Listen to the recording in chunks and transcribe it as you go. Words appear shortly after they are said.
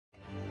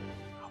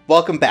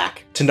welcome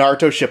back to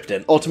Naruto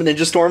Shippuden, Ultimate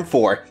Ninja Storm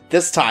 4.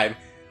 This time,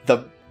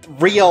 the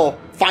real,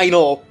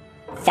 final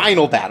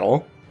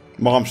battle.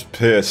 Mom's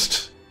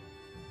pissed.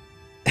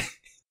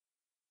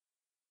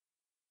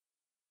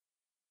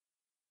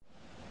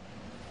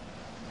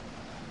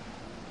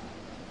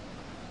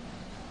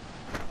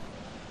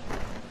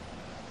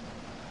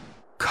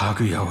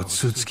 Kaguya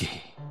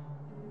Otsutsuki.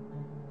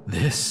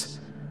 This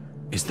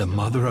is the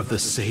mother of the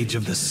Sage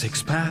of the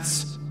Six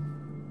Paths?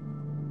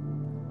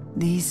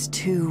 These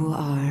two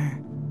are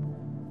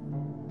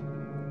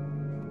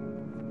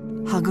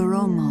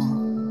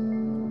Hagoromo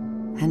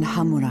and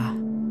Hamura.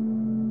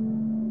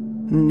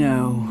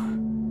 No,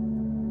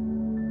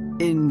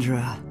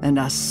 Indra and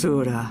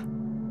Asura.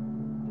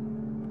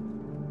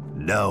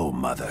 No,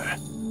 Mother.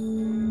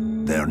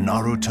 They're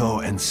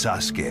Naruto and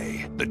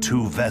Sasuke, the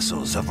two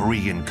vessels of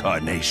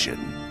reincarnation.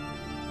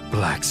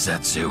 Black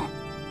Zetsu.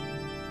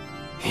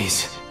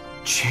 He's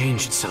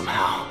changed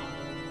somehow.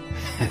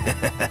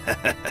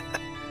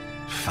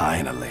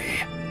 Finally.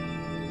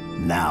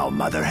 Now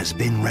Mother has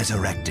been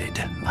resurrected.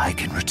 I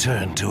can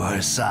return to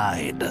her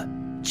side.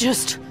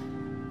 Just...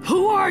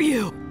 who are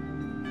you?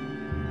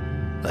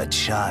 A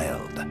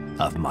child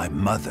of my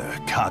mother,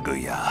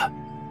 Kaguya.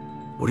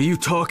 What are you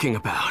talking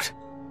about?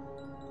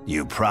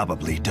 You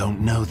probably don't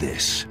know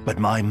this, but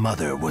my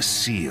mother was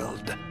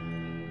sealed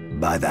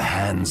by the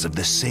hands of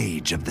the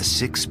Sage of the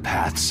Six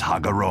Paths,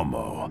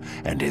 Hagoromo,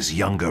 and his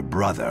younger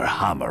brother,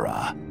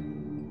 Hamura.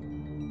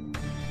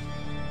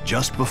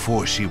 Just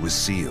before she was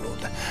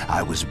sealed,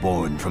 I was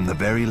born from the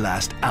very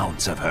last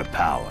ounce of her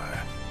power.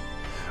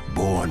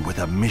 Born with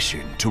a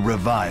mission to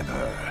revive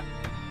her.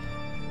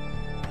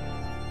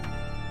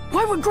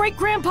 Why would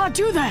Great-Grandpa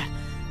do that?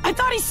 I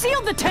thought he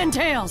sealed the Ten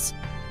Tails!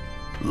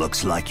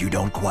 Looks like you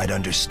don't quite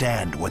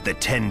understand what the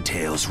Ten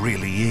Tails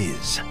really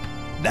is.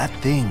 That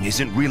thing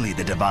isn't really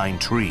the Divine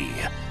Tree.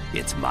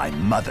 It's my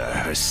mother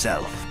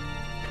herself.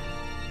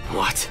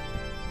 What?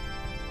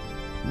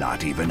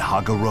 Not even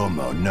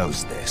Hagoromo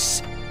knows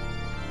this.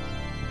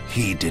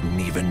 He didn't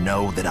even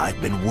know that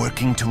I've been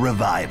working to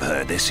revive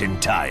her this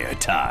entire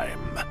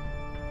time.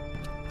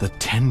 The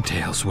Ten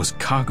Tails was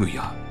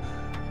Kaguya.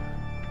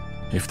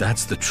 If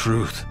that's the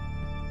truth,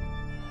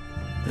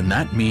 then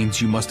that means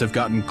you must have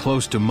gotten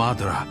close to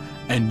Madara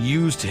and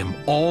used him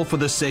all for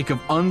the sake of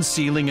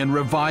unsealing and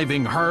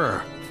reviving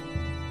her.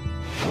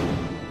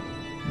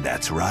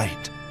 That's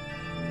right.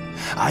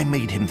 I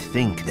made him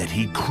think that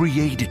he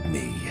created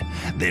me,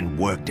 then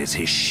worked as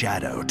his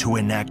shadow to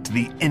enact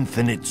the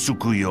infinite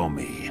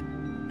Tsukuyomi.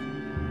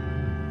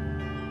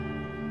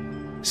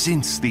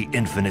 Since the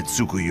infinite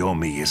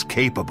Tsukuyomi is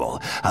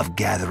capable of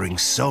gathering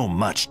so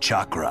much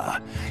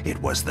chakra, it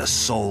was the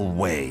sole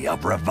way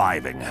of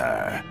reviving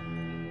her.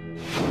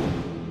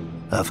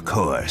 Of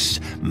course,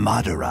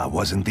 Madara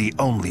wasn't the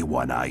only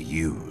one I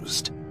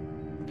used.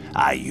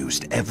 I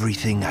used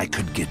everything I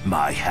could get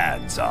my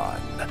hands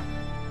on.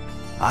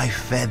 I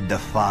fed the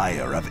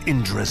fire of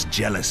Indra's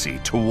jealousy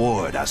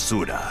toward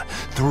Asura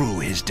through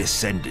his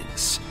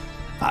descendants.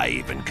 I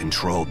even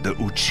controlled the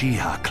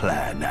Uchiha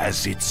clan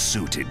as it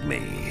suited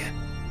me.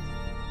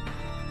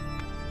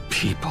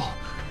 People,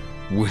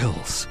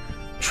 wills,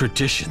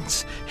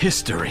 traditions,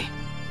 history.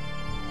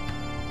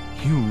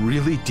 You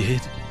really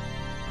did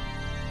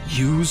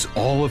use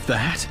all of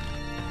that?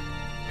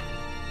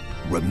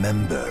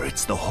 Remember,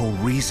 it's the whole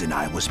reason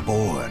I was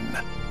born.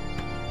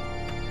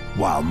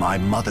 While my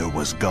mother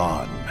was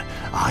gone,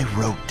 I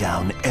wrote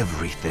down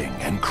everything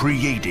and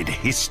created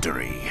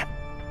history.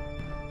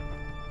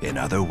 In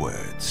other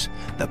words,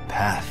 the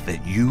path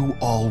that you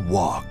all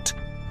walked,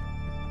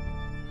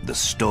 the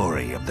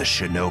story of the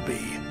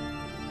shinobi,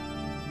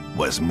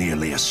 was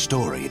merely a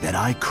story that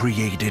I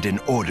created in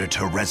order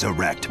to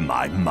resurrect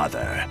my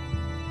mother.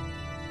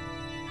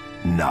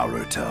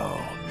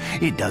 Naruto,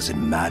 it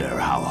doesn't matter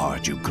how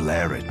hard you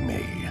glare at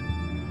me.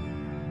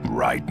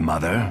 Right,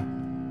 Mother?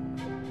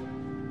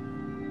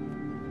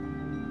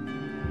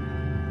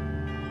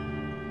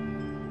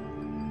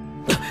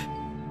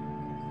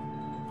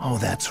 Oh,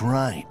 that's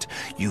right.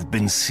 You've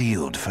been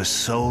sealed for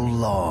so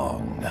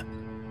long.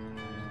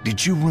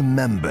 Did you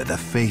remember the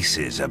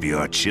faces of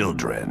your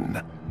children?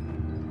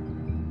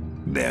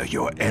 They're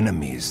your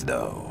enemies,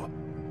 though.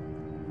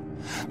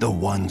 The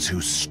ones who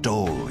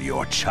stole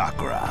your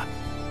chakra.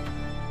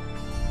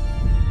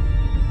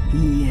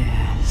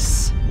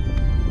 Yes.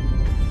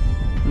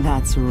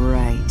 That's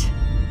right.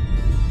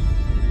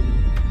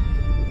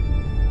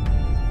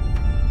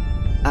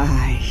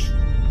 I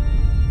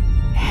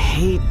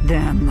hate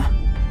them.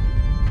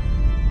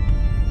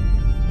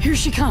 Here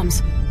she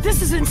comes.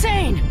 This is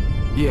insane!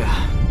 Yeah.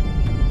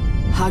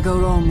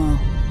 Hagoromo,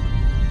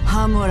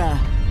 Hamura,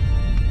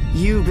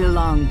 you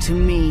belong to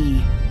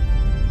me.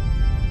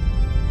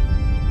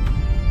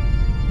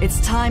 It's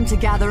time to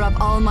gather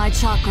up all my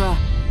chakra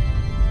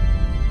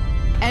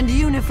and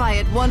unify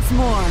it once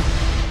more.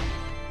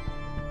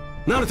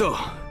 Naruto,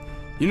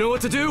 you know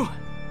what to do?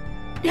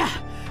 Yeah.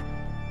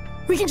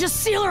 We can just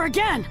seal her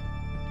again.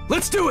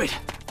 Let's do it!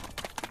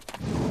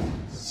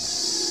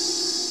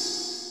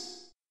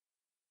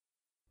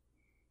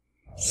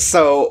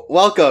 So,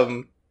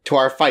 welcome to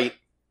our fight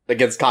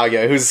against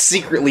Kaguya, who's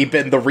secretly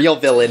been the real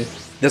villain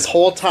this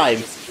whole time,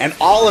 and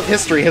all of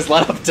history has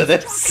led up to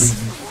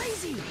this.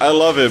 I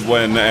love it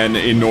when an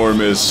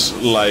enormous,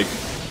 like,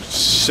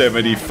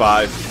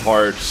 75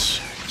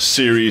 parts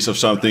series of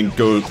something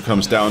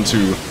comes down to,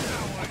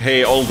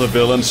 hey, all the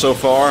villains so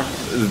far,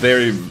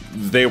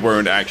 they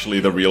weren't actually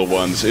the real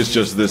ones. It's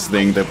just this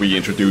thing that we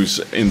introduce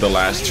in the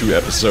last 2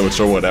 episodes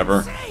or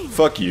whatever.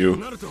 Fuck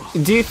you.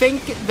 Do you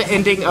think the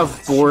ending of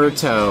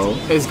Boruto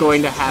is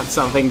going to have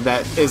something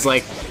that is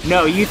like,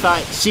 no, you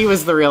thought she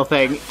was the real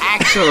thing.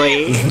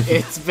 Actually,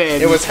 it's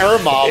been... It was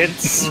her mom.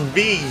 It's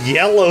me,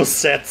 Yellow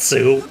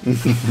Setsu.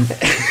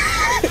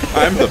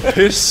 I'm the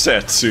piss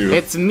Setsu.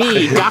 It's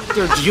me,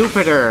 Dr.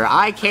 Jupiter.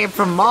 I came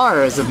from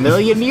Mars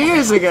 1,000,000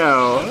 years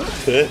ago.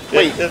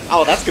 Wait,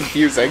 oh, that's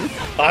confusing.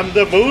 I'm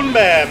the Moon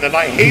Man, and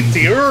I hate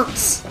the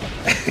Earths.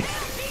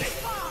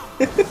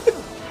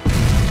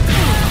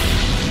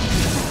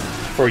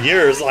 For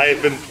years, I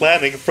have been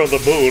planning from the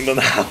moon on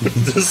how to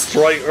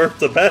destroy Earth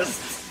the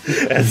best.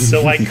 And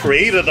so I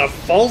created a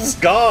false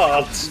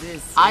god.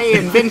 I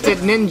invented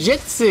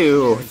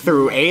ninjutsu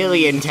through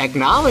alien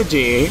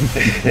technology.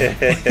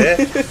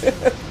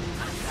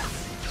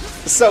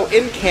 So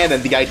in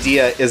canon, the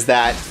idea is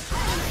that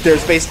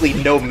there's basically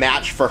no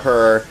match for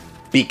her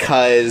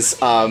because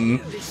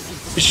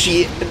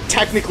she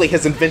technically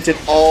has invented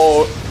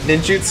all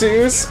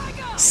ninjutsus,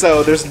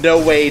 so there's no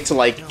way to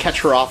like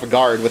catch her off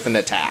guard with an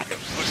attack.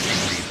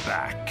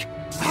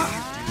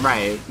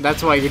 Right,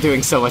 that's why you're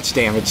doing so much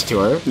damage to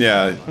her.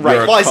 Yeah. Right,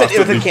 well I said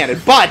within canon,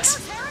 but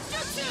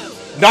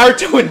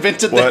Naruto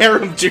invented the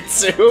harem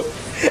jutsu,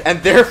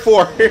 and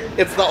therefore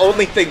it's the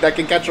only thing that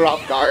can catch her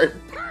off guard.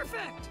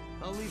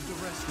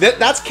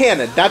 That's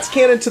canon. That's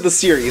canon to the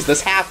series. This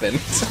happened.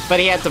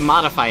 But he had to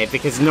modify it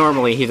because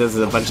normally he does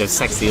a bunch of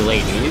sexy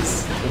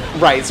ladies.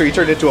 Right, so he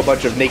turned into a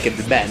bunch of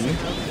naked men.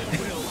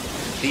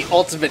 The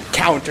ultimate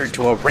counter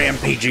to a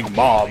rampaging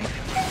mom.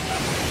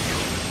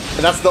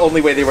 And that's the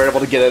only way they were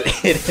able to get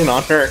it in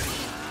on her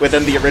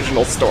within the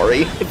original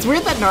story. It's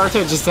weird that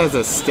Naruto just has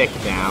a stick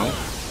now.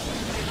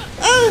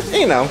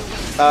 You know.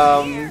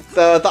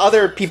 The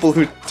other people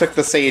who took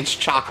the Sage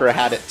Chakra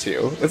had it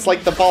too. It's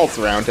like the balls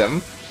around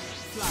him.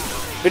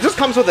 It just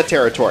comes with the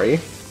territory.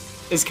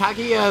 Is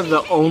Kaguya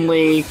the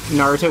only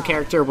Naruto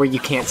character where you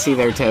can't see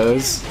their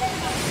toes?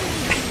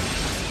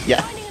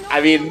 Yeah,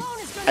 I mean,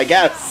 I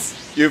guess.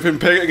 You've been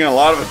paying a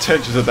lot of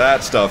attention to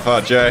that stuff,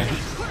 huh, Jay?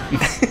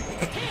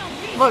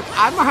 Look,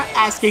 I'm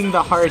asking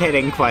the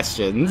hard-hitting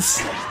questions.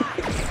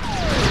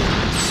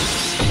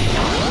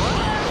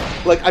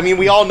 Look, I mean,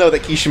 we all know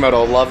that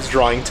Kishimoto loves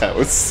drawing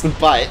toes,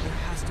 but...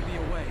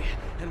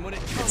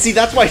 See,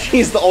 that's why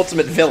she's the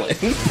ultimate villain.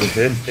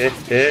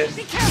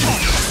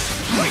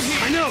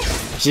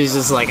 She's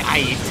just like, I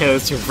eat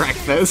toast for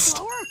breakfast.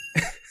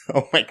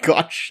 Oh my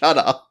god, shut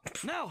up.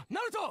 Now,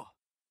 Naruto!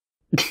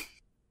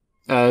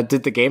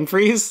 Did the game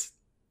freeze?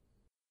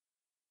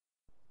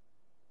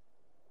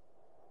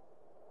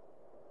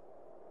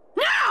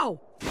 Now!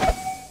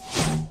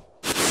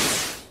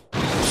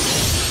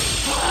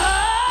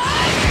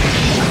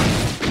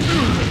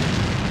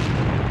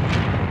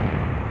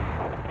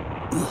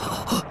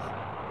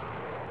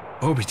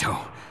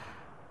 Obito,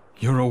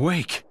 you're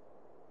awake.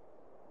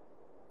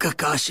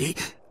 Kakashi,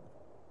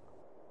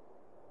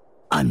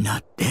 I'm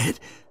not dead.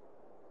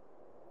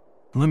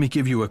 Let me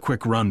give you a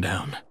quick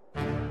rundown.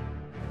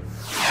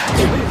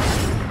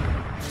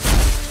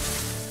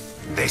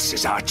 This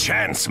is our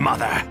chance,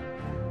 Mother.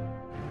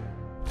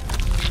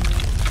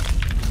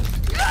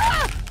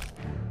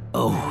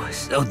 Oh,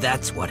 so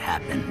that's what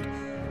happened.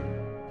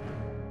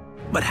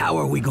 But how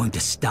are we going to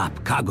stop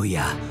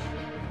Kaguya?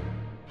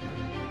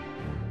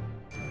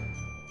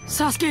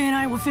 Sasuke and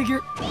I will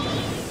figure...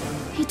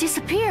 He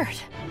disappeared.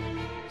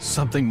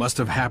 Something must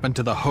have happened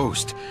to the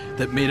host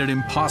that made it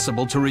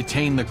impossible to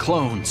retain the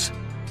clones.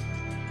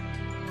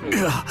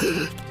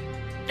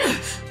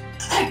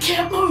 I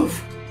can't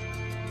move.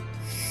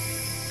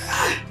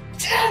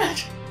 Damn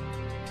it.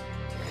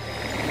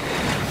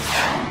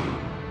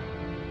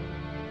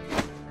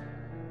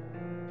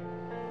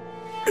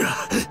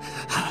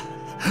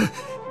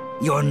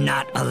 You're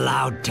not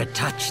allowed to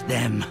touch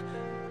them.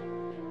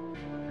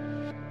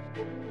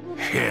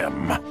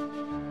 Him.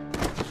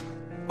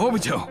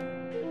 Obito!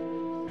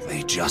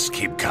 They just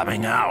keep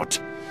coming out.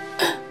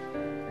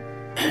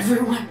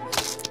 Everyone.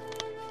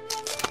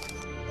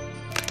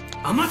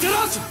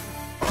 Amaterasu!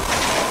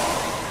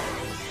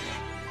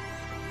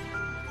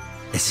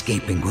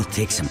 Escaping will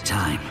take some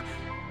time.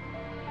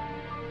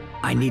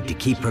 I need to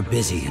keep her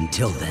busy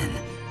until then.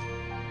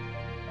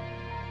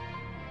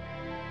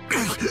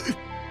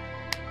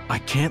 I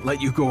can't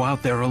let you go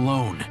out there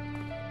alone.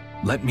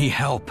 Let me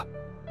help.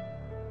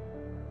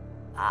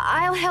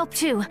 I'll help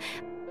too.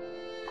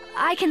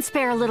 I can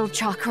spare a little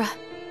chakra.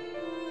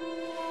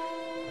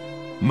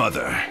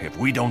 Mother, if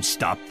we don't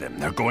stop them,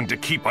 they're going to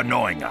keep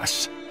annoying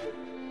us.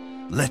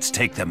 Let's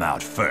take them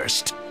out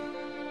first.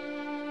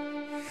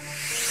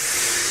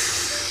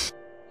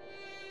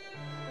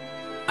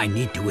 I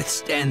need to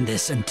withstand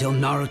this until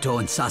Naruto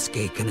and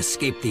Sasuke can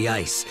escape the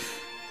ice.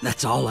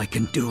 That's all I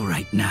can do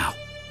right now.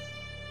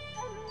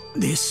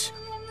 This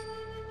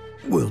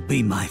will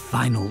be my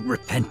final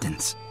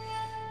repentance.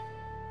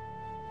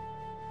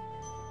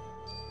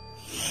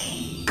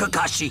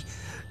 Kakashi,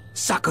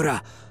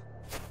 Sakura,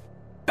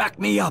 back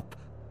me up.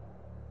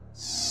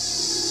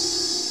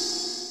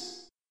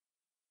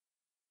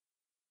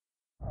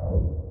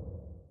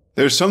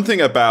 There's something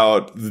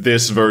about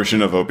this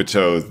version of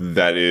Obito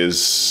that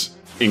is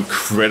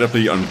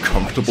incredibly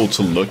uncomfortable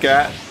to look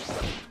at.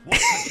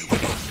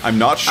 I'm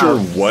not sure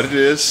what it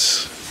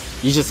is.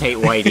 You just hate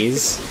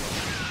whiteys.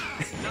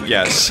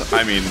 Yes,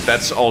 I mean,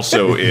 that's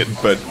also it,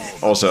 but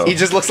also... He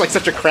just looks like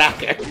such a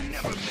cracker.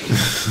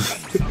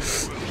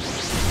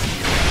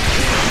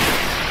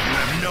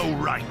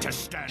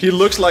 He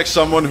looks like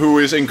someone who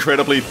is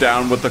incredibly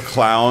down with the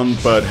clown,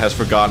 but has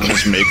forgotten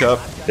his makeup.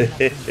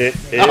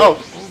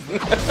 Oh.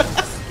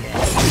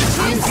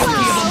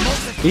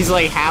 He's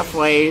like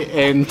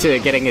halfway into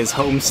getting his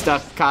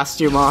Homestuck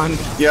costume on.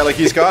 Yeah, like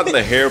he's gotten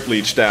the hair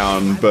bleach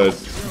down, but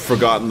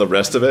forgotten the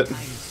rest of it.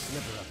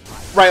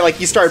 Right, like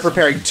he started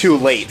preparing too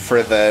late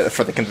for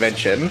the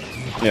convention.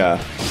 Yeah.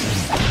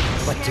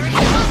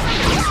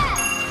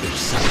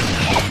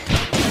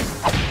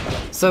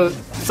 So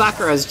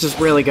Sakura's just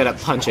really good at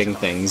punching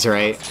things,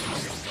 right?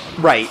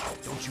 Right.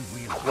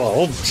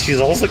 Well, she's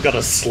also got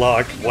a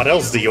slug. What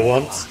else do you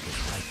want?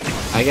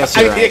 I guess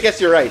you're right. I guess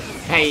you're right.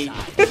 Hey,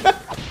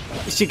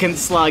 she can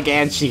slug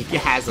and she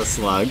has a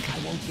slug.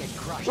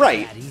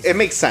 Right. It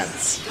makes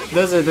sense.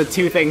 Those are the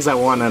two things I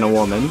want in a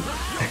woman.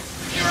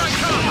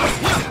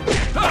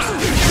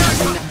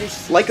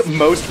 Like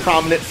most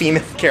prominent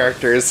female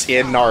characters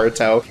in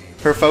Naruto,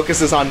 her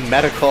focus is on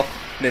medical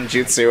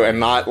ninjutsu and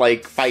not,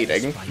 like,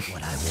 fighting.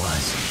 What I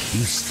was,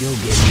 you still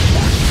give me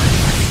back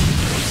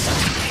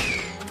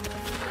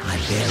my I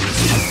bear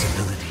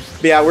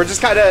responsibility. Yeah, we're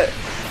just kind of...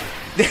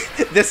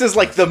 This is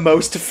like the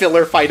most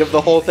filler fight of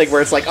the whole thing,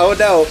 where it's like, oh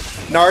no,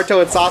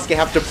 Naruto and Sasuke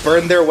have to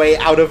burn their way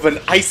out of an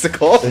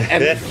icicle,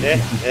 and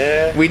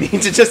we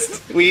need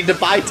to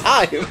buy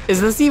time. Is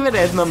this even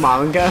in the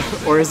manga,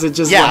 or is it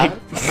just Yeah,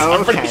 like...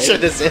 I'm pretty sure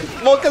this is.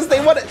 Well, because they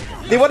want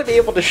to be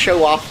able to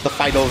show off the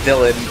final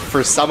villain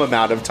for some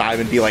amount of time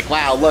and be like,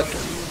 wow, look,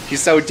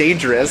 she's so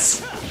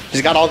dangerous.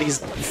 She's got all these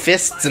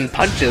fists and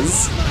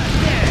punches.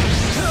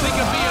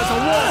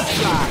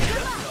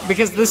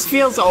 Because this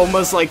feels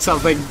almost like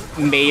something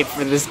made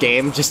for this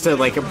game, just to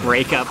like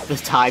break up the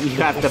time you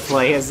have to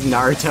play as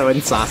Naruto and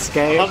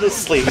Sasuke.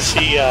 Honestly,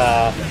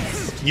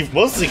 you've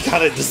mostly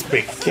kind of just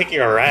been kicking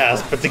her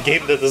ass, but the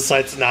game that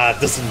decides, nah,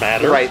 it doesn't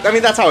matter. Right, I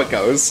mean, that's how it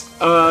goes.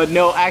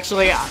 No,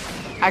 actually, I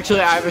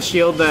have a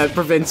shield that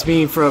prevents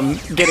me from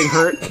getting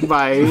hurt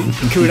by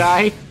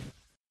kunai.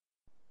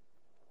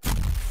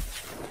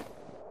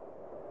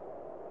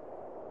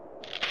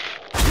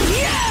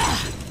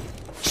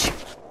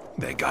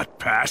 They got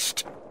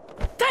past.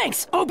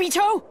 Thanks,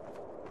 Obito!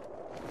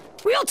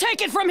 We'll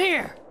take it from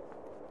here!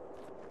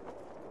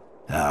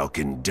 How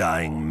can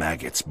dying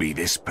maggots be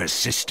this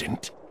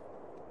persistent?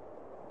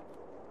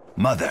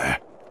 Mother,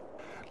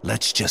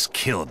 let's just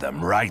kill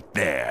them right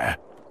there.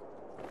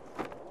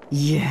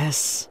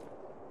 Yes.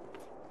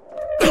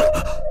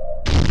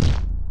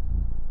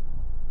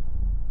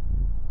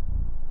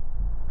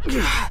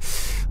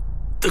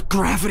 The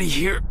gravity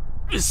here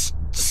is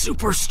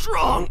super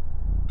strong.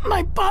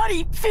 My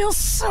body feels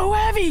so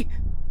heavy.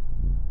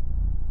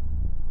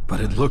 But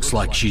it looks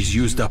like she's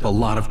used up a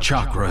lot of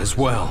chakra as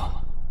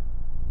well.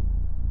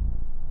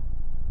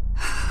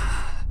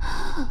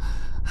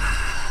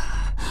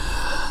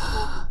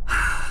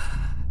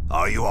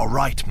 Are you all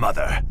right,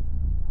 Mother?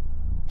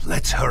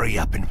 Let's hurry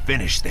up and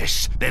finish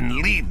this,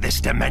 then leave this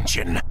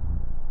dimension.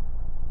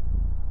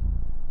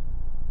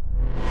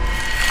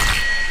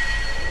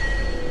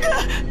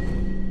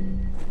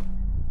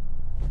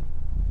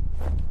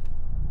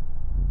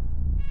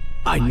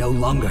 I no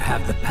longer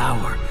have the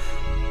power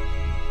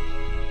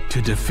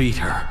To defeat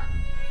her.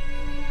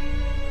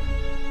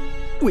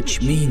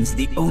 which means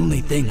the only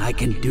thing I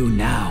can do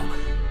now.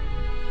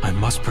 I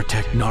must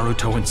protect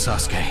Naruto and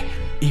Sasuke,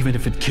 even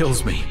if it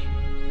kills me.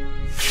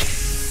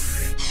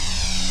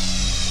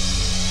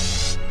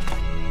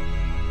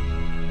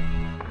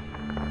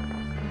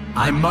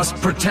 I must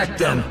protect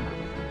them!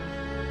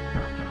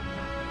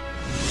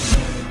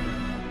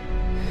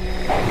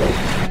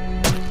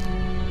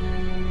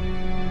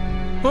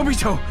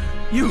 Obito,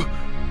 you...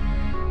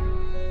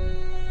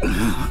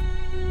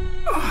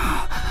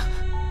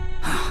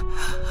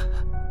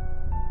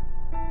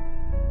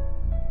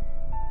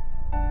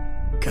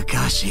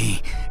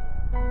 Kakashi,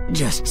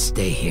 just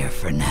stay here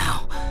for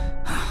now.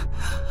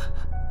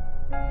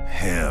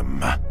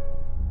 Him.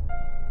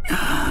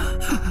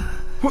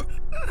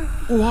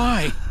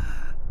 Why?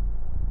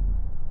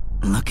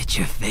 Look at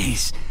your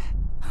face.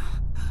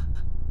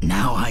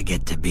 Now I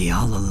get to be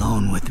all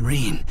alone with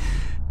Rin.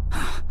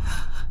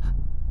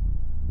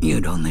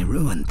 You'd only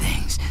ruin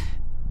things,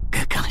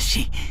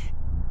 Kakashi.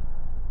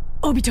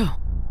 Obito,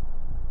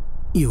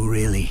 You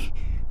really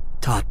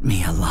taught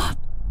me a lot.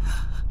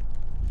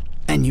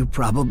 And you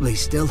probably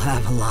still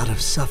have a lot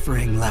of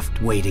suffering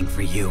left waiting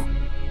for you.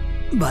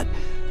 But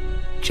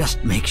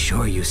just make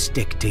sure you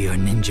stick to your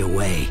ninja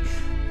way,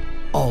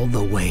 all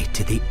the way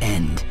to the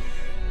end.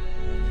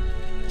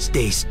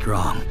 Stay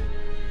strong,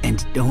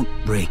 and don't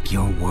break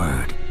your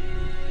word.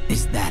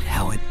 Is that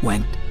how it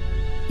went?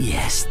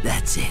 Yes,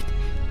 that's it.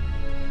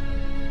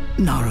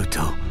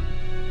 Naruto,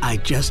 I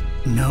just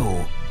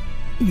know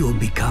you'll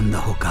become the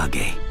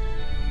Hokage.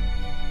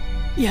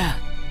 Yeah.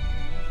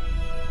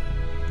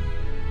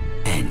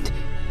 And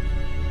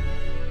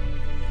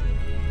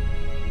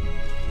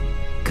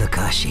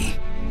Kakashi,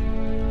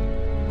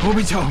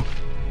 Obito!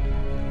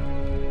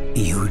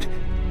 you'd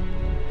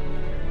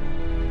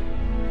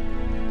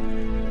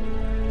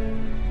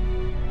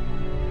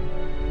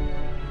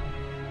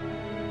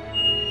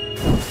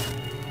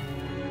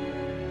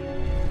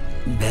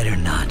better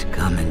not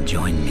come and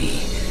join me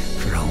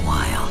for a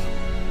while.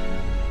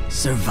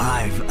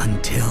 Survive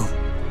until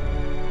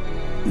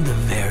the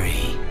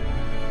very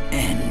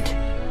end.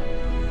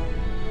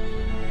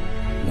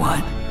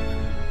 What?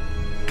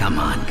 Come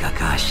on,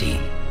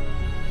 Kakashi.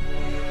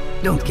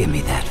 Don't give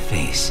me that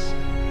face.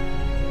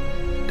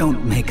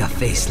 Don't make a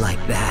face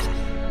like that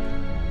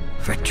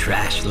for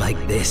trash like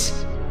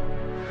this.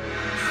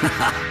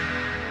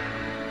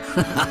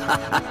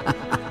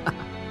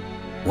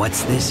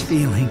 What's this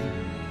feeling?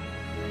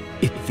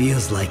 It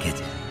feels like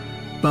it's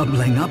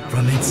bubbling up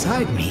from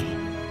inside me.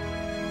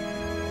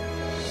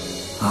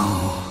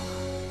 Oh,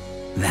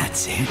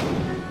 that's it.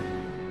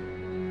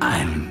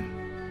 I'm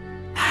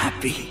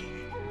happy.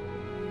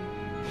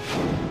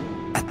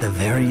 At the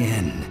very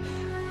end,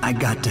 I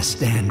got to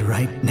stand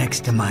right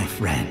next to my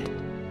friend.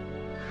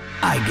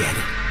 I get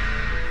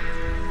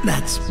it.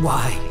 That's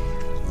why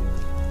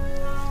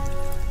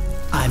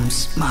I'm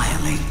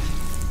smiling.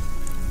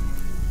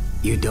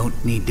 You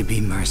don't need to be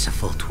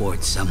merciful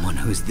towards someone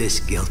who's this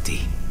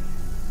guilty,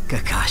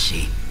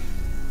 Kakashi.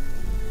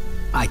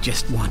 I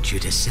just want you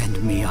to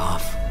send me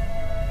off.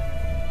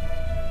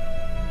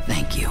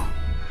 Thank you.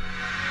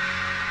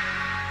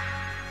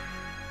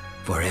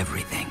 For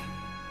everything.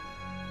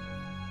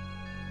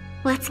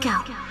 Let's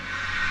go.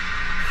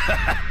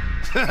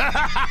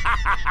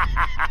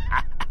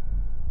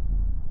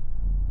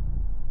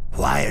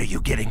 Why are you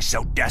getting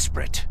so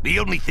desperate? The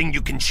only thing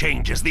you can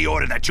change is the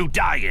order that you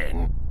die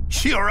in.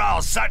 You're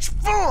all such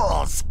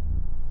fools!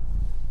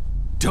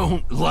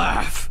 Don't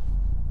laugh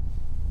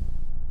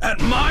at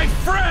my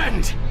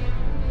friend!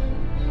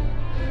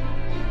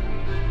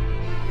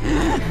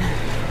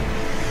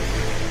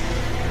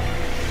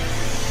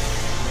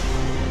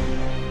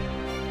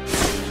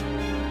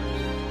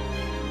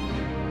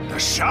 The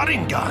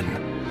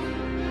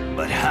Sharingan?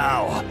 But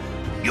how?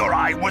 Your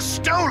eye was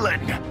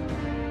stolen!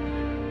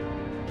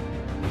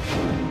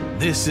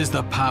 This is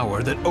the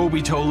power that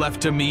Obito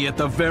left to me at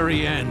the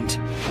very end.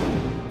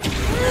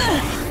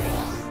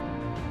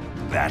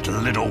 That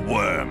little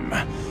worm.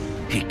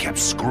 He kept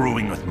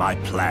screwing with my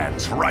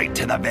plans right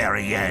to the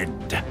very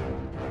end.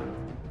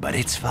 But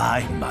it's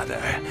fine,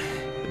 Mother.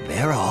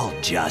 They're all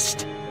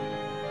just...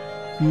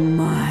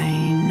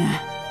 Mine.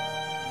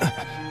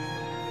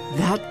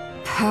 That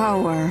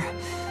power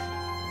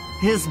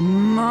is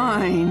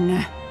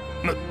mine.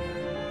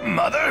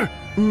 Mother?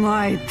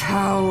 My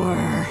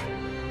power.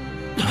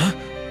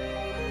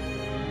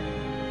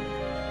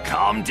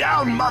 Calm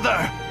down,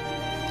 Mother!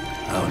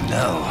 Oh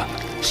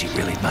no, she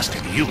really must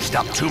have used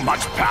up too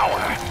much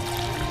power.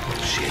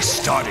 She's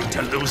starting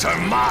to lose her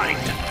mind.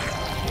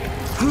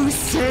 Who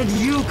said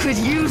you could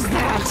use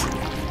that?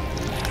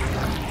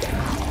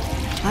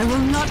 I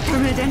will not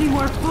permit any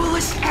more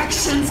foolish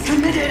actions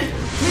committed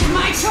with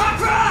my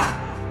chakra!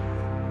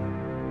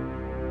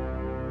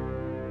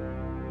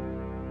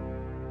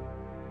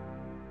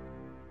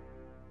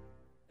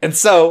 And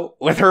so,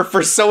 with her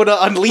persona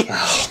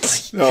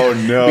unleashed, Oh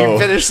no. we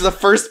finish the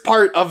first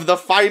part of the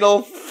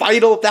final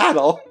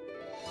battle.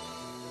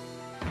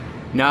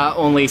 Not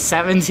only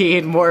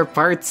 17 more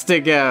parts to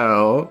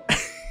go.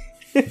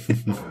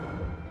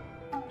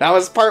 That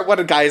was part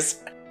one,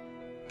 guys.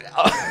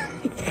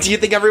 Do you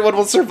think everyone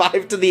will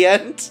survive to the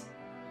end?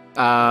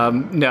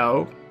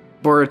 No.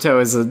 Boruto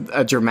is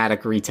a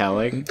dramatic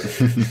retelling.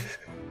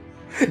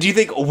 Do you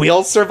think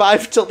we'll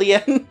survive till the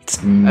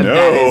end? No.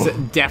 That is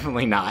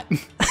definitely not.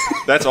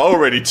 That's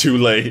already too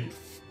late.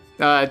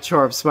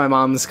 Chorps, my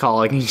mom's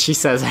calling and she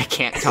says I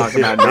can't talk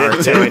about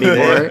Naruto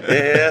anymore.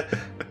 Yeah.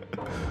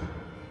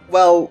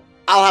 Well,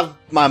 I'll have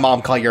my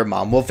mom call your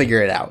mom. We'll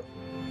figure it out.